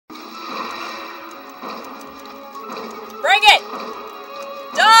doing it!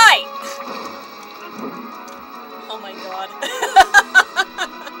 Die! Oh my god.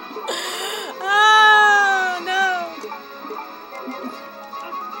 Oh no!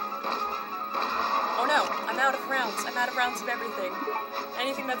 Oh no, I'm out of rounds. I'm out of rounds of everything.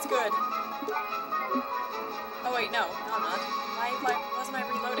 Anything that's good. Oh wait, no. No, I'm not. Why wasn't I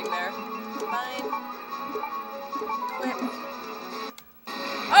reloading there? Fine. Quit.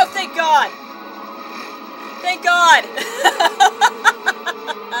 Oh, thank God! Thank God! I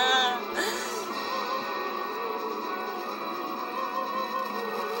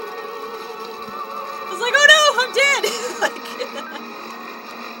was like, oh no, I'm dead! Like,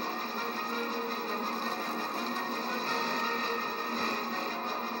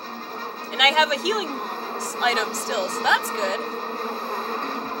 and I have a healing item still, so that's good.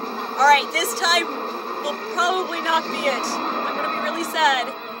 Alright, this time will probably not be it. I'm gonna be really sad,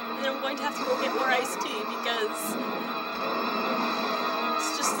 and then I'm going to have to go get more iced tea because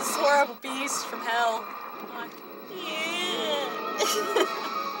it's just this horrible beast from hell. Yeah.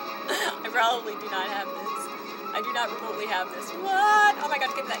 I probably do not have this. I do not remotely have this. What? Oh my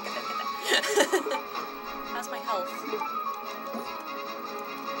god, get that, get that, get that. How's my health?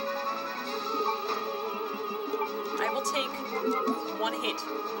 I will take one hit.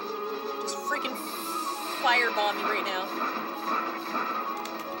 Just freaking firebomb me right now.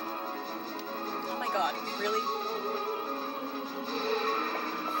 Oh my god, really?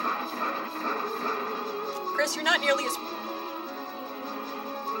 Chris, you're not nearly as...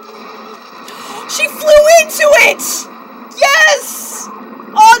 She flew into it! Yes!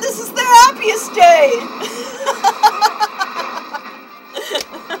 Oh, this is the happiest day!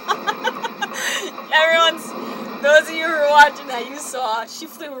 Those of you who are watching that, you saw, she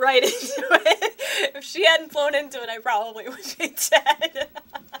flew right into it. If she hadn't flown into it, I probably would be dead.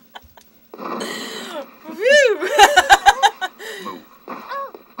 Whew!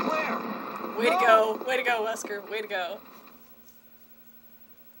 Where? Way to go. Way to go, Wesker. Way to go.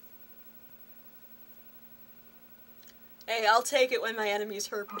 Hey, I'll take it when my enemies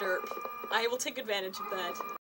herp derp. I will take advantage of that.